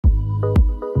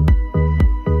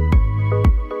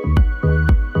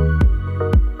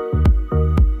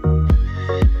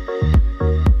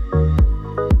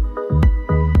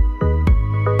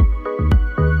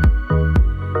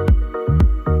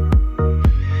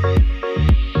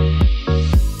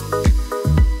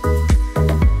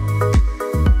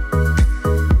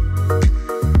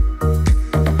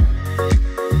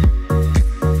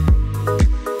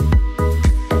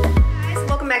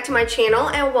channel,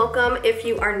 and welcome if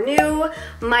you are new.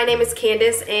 My name is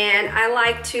Candis and I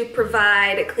like to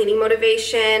provide cleaning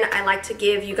motivation. I like to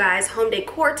give you guys home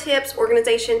decor tips,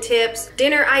 organization tips,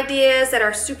 dinner ideas that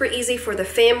are super easy for the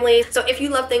family. So if you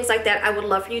love things like that, I would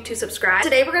love for you to subscribe.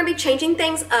 Today we're going to be changing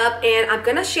things up and I'm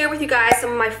going to share with you guys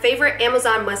some of my favorite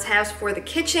Amazon must-haves for the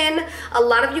kitchen. A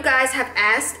lot of you guys have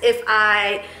asked if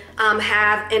I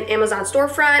have an Amazon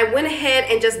storefront. I went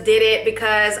ahead and just did it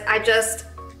because I just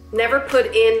never put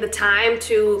in the time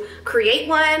to create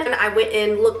one. And I went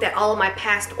and looked at all of my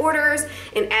past orders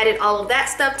and added all of that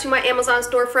stuff to my Amazon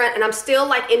storefront, and I'm still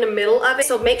like in the middle of it.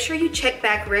 So make sure you check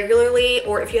back regularly,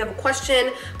 or if you have a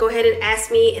question, go ahead and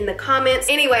ask me in the comments.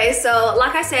 Anyway, so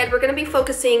like I said, we're gonna be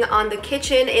focusing on the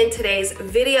kitchen in today's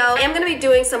video. I am gonna be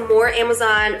doing some more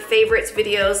Amazon favorites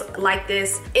videos like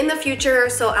this in the future.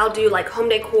 So I'll do like home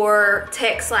decor,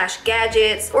 tech /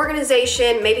 gadgets,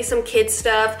 organization, maybe some kids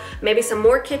stuff, maybe some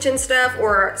more kitchen stuff,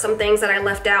 or some things that I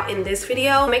left out in this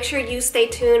video. Make sure you stay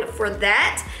tuned for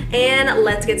that, and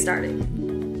let's get started.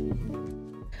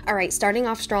 All right, starting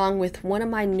off strong with one of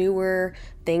my newer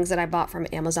things that I bought from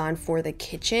Amazon for the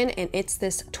kitchen, and it's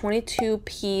this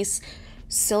 22-piece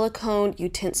silicone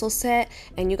utensil set.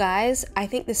 And you guys, I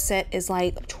think this set is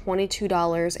like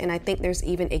 $22, and I think there's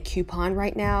even a coupon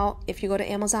right now if you go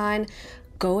to Amazon.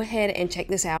 Go ahead and check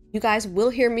this out. You guys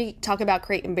will hear me talk about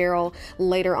Crate and Barrel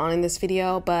later on in this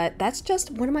video, but that's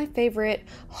just one of my favorite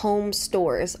home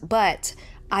stores. But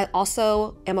I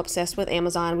also am obsessed with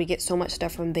Amazon. We get so much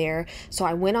stuff from there. So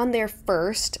I went on there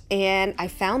first and I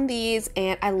found these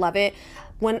and I love it.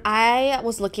 When I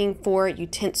was looking for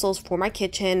utensils for my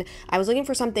kitchen, I was looking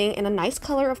for something in a nice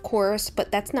color, of course,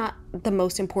 but that's not the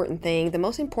most important thing. The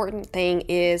most important thing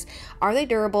is, are they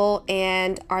durable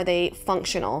and are they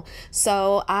functional?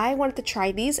 So I wanted to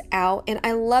try these out and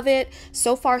I love it.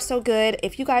 So far, so good.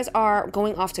 If you guys are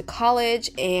going off to college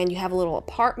and you have a little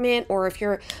apartment, or if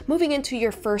you're moving into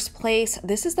your first place,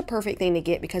 this is the perfect thing to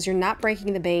get because you're not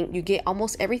breaking the bank. You get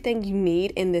almost everything you need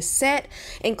in this set,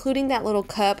 including that little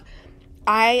cup.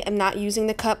 I am not using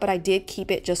the cup, but I did keep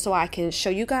it just so I can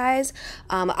show you guys.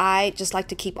 I just like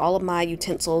to keep all of my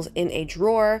utensils in a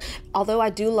drawer. Although I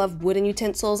do love wooden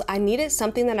utensils, I needed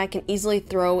something that I can easily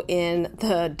throw in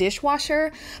the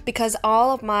dishwasher because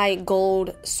all of my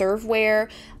gold serveware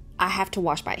I have to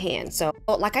wash by hand. So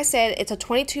like I said, it's a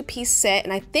 22-piece set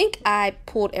and I think I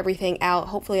pulled everything out.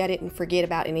 Hopefully I didn't forget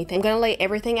about anything. I'm gonna lay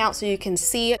everything out so you can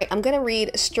see. I'm gonna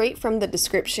read straight from the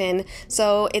description.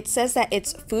 So it says that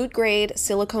it's food grade,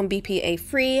 silicone BPA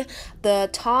free.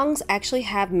 The tongs actually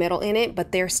have metal in it,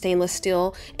 but they're stainless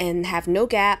steel and have no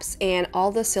gaps, and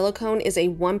all the silicone is a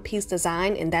one-piece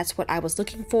design, and that's what I was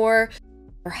looking for.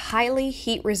 They're highly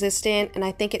heat resistant, and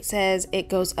I think it says it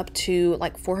goes up to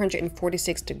like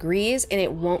 446 degrees and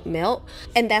it won't melt,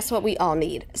 and that's what we all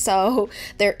need. So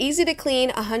they're easy to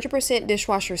clean, 100%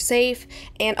 dishwasher safe,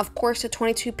 and of course the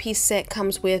 22-piece set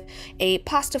comes with a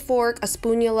pasta fork, a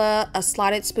spoonula, a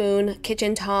slotted spoon,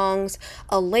 kitchen tongs,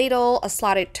 a ladle, a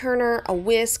slotted turner, a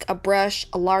whisk, a brush,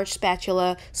 a large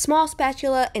spatula, small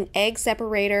spatula, an egg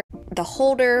separator, the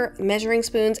holder, measuring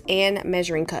spoons, and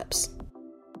measuring cups.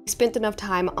 Spent enough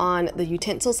time on the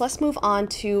utensils. Let's move on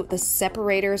to the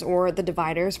separators or the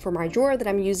dividers for my drawer that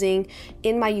I'm using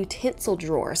in my utensil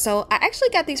drawer. So I actually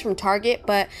got these from Target,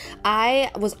 but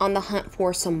I was on the hunt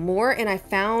for some more and I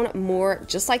found more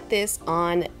just like this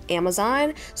on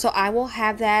Amazon. So I will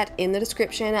have that in the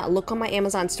description. Look on my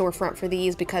Amazon storefront for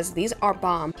these because these are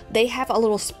bomb. They have a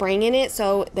little spring in it,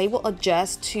 so they will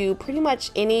adjust to pretty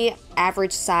much any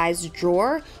average size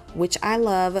drawer, which I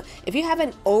love. If you have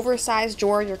an oversized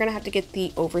drawer, you're gonna have to get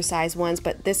the oversized ones,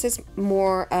 but this is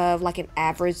more of like an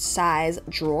average size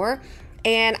drawer.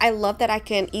 And I love that I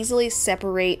can easily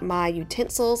separate my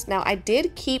utensils. Now I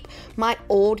did keep my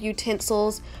old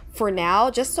utensils for now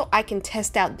just so I can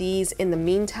test out these in the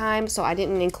meantime, so I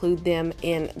didn't include them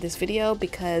in this video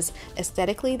because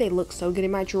aesthetically they look so good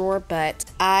in my drawer, but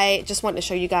I just wanted to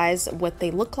show you guys what they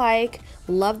look like.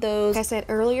 Love those. Like I said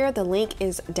earlier, the link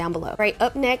is down below. Right,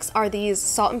 up next are these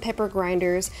salt and pepper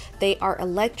grinders. They are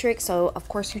electric, so of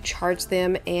course you charge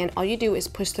them, and all you do is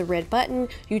push the red button,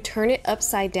 you turn it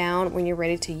upside down when you're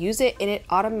ready to use it, and it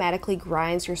automatically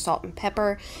grinds your salt and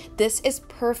pepper. This is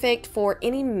perfect for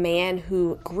any man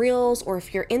who grills, or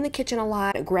if you're in the kitchen a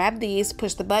lot, grab these,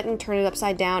 push the button, turn it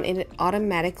upside down, and it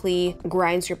automatically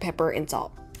grinds your pepper and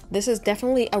salt. This is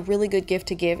definitely a really good gift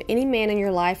to give any man in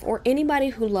your life or anybody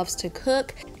who loves to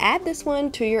cook. Add this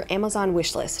one to your Amazon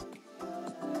wish list.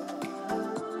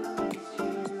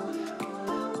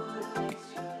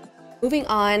 Moving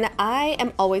on, I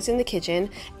am always in the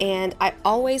kitchen and I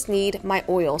always need my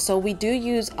oil. So we do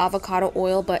use avocado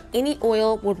oil, but any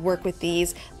oil would work with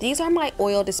these. These are my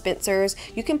oil dispensers.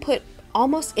 You can put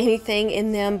almost anything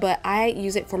in them, but I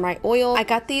use it for my oil. I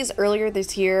got these earlier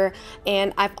this year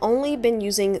and I've only been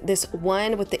using this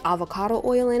one with the avocado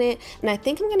oil in it, and I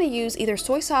think I'm going to use either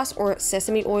soy sauce or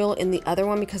sesame oil in the other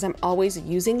one because I'm always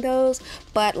using those.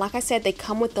 But like I said, they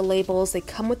come with the labels, they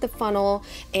come with the funnel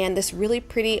and this really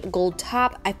pretty gold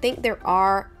top. I think there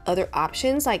are other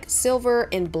options like silver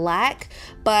and black,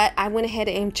 but I went ahead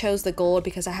and chose the gold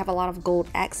because I have a lot of gold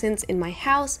accents in my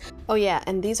house. Oh yeah,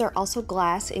 and these are also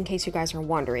glass in case you guys are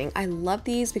wondering. I love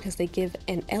these because they give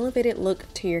an elevated look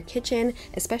to your kitchen,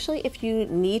 especially if you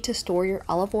need to store your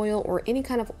olive oil or any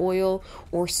kind of oil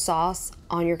or sauce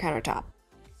on your countertop.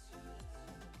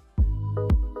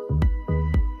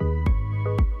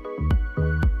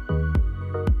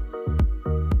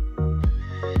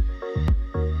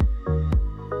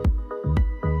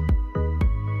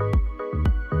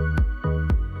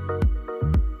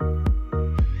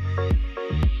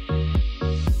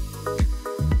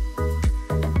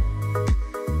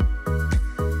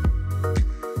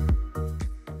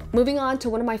 Moving on to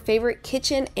one of my favorite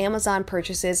kitchen Amazon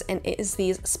purchases, and it is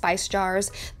these spice jars.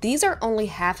 These are only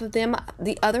half of them.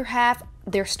 The other half,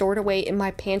 they're stored away in my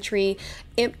pantry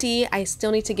empty. I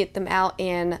still need to get them out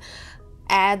and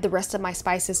add the rest of my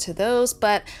spices to those,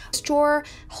 but this drawer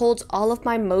holds all of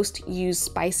my most used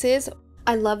spices.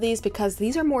 I love these because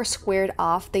these are more squared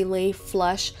off. They lay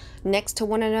flush next to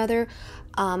one another.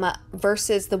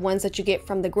 Versus the ones that you get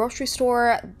from the grocery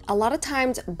store. A lot of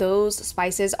times those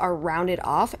spices are rounded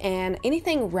off, and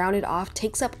anything rounded off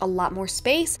takes up a lot more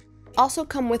space. Also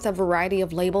come with a variety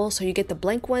of labels, so you get the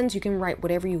blank ones, you can write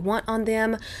whatever you want on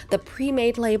them. The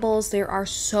pre-made labels, there are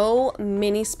so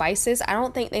many spices. I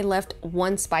don't think they left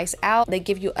one spice out. They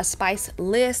give you a spice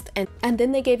list and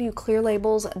then they gave you clear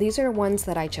labels. These are the ones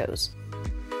that I chose.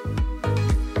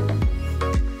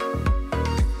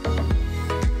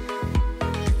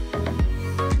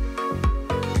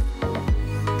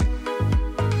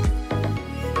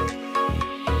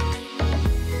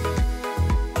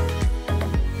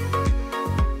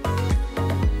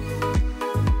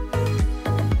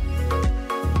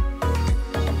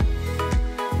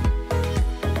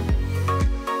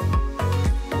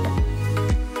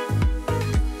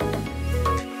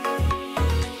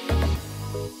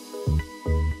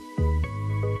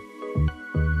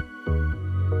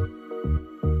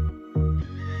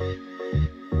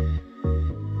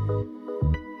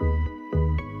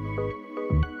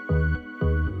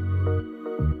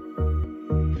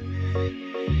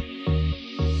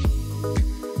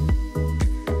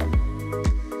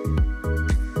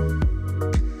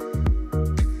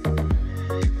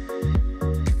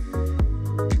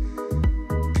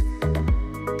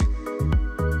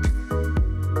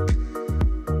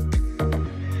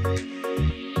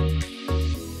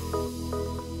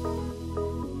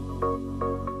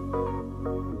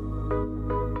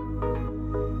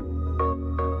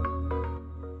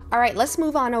 All right, let's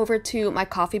move on over to my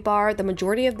coffee bar. The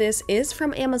majority of this is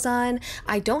from Amazon.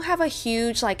 I don't have a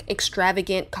huge, like,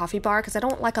 extravagant coffee bar because I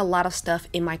don't like a lot of stuff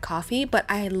in my coffee, but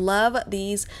I love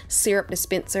these syrup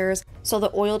dispensers. So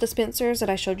the oil dispensers that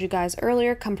I showed you guys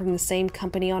earlier come from the same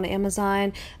company on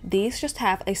Amazon. These just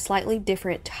have a slightly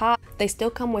different top. They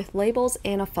still come with labels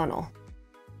and a funnel.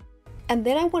 And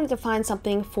then I wanted to find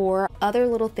something for other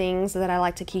little things that I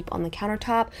like to keep on the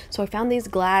countertop. So I found these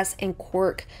glass and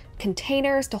cork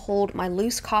containers to hold my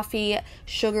loose coffee,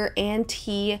 sugar, and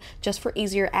tea just for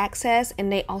easier access, and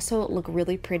they also look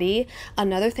really pretty.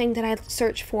 Another thing that I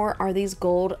searched for are these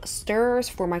gold stirrers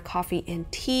for my coffee and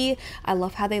tea. I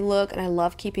love how they look and I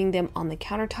love keeping them on the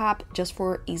countertop just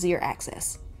for easier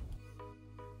access.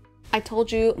 I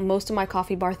told you most of my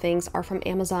coffee bar things are from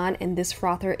Amazon, and this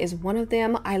frother is one of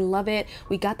them. I love it.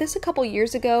 We got this a couple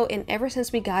years ago, and ever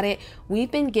since we got it,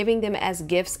 we've been giving them as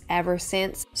gifts ever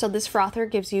since. So this frother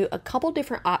gives you a couple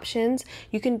different options.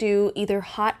 You can do either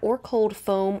hot or cold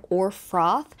foam or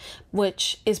froth,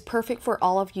 which is perfect for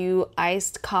all of you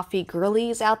iced coffee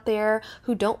girlies out there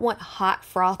who don't want hot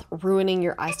froth ruining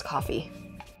your iced coffee.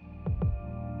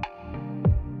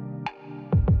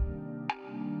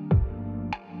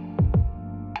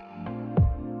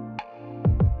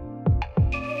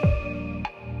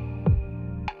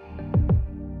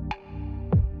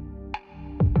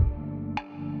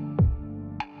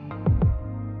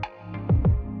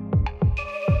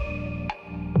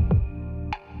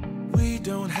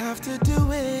 Have to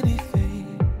do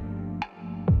anything.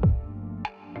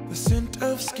 The scent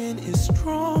of skin is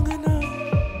strong enough.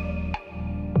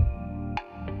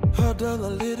 Her Huddle a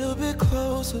little bit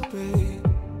closer, babe.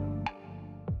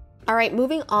 All right,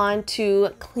 moving on to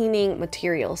cleaning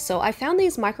materials. So I found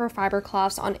these microfiber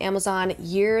cloths on Amazon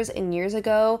years and years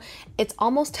ago. It's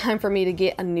almost time for me to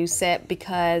get a new set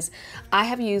because I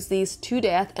have used these to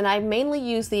death, and I mainly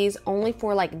use these only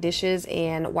for like dishes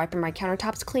and wiping my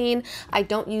countertops clean. I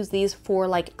don't use these for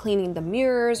like cleaning the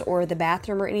mirrors or the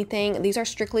bathroom or anything. These are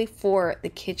strictly for the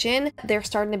kitchen. They're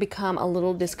starting to become a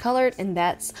little discolored, and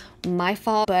that's my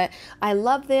fault, but I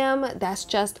love them. That's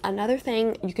just another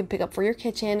thing you can pick up for your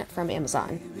kitchen from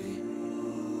Amazon.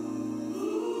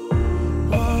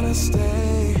 Wanna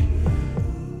stay.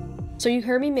 So you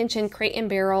heard me mention Crate &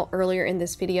 Barrel earlier in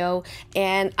this video,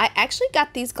 and I actually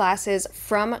got these glasses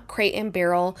from Crate &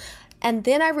 Barrel. And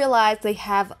then I realized they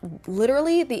have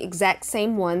literally the exact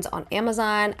same ones on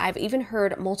Amazon. I've even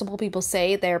heard multiple people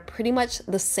say they're pretty much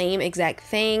the same exact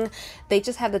thing. They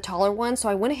just have the taller ones. So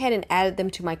I went ahead and added them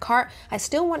to my cart. I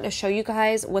still want to show you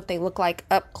guys what they look like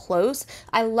up close.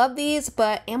 I love these,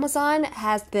 but Amazon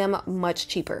has them much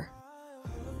cheaper.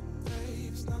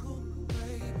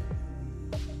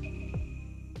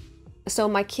 So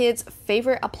my kids'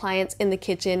 favorite appliance in the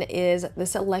kitchen is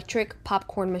this electric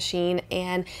popcorn machine,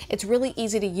 and it's really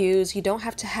easy to use. You don't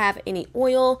have to have any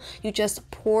oil. You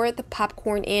just pour the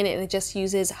popcorn in, and it just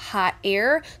uses hot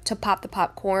air to pop the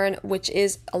popcorn, which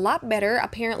is a lot better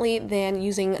apparently than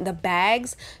using the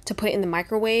bags to put it in the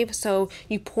microwave. So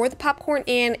you pour the popcorn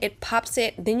in, it pops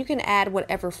it, then you can add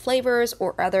whatever flavors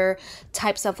or other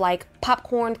types of like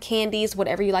popcorn, candies,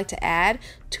 whatever you like to add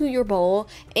to your bowl,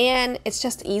 and it's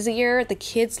just easier. The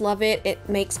kids love it. It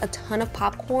makes a ton of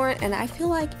popcorn, and I feel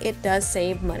like it does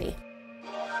save money.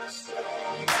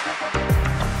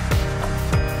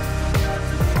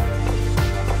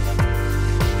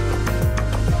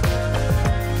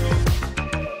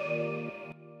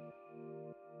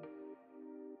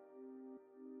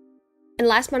 And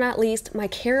last but not least, my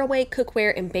Caraway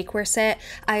cookware and bakeware set.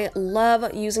 I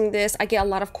love using this. I get a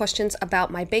lot of questions about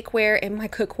my bakeware and my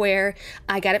cookware.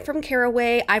 I got it from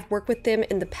Caraway. I've worked with them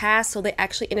in the past, so they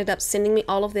actually ended up sending me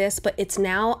all of this, but it's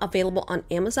now available on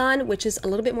Amazon, which is a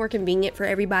little bit more convenient for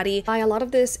everybody. Buy a lot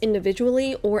of this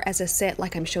individually or as a set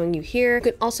like I'm showing you here. You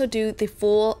could also do the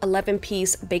full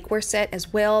 11-piece bakeware set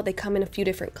as well. They come in a few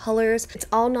different colors. It's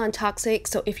all non-toxic,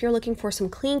 so if you're looking for some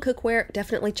clean cookware,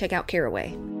 definitely check out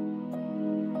Caraway.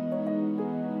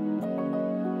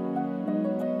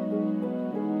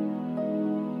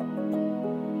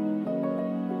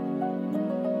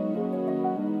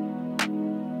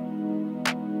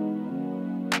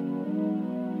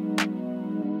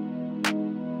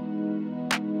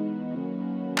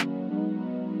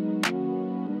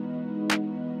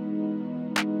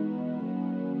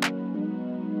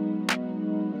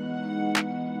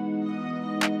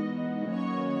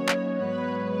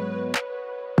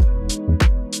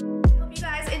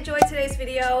 Today's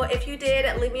video. If you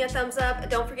did, leave me a thumbs up.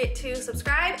 Don't forget to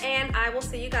subscribe, and I will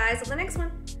see you guys on the next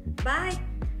one. Bye.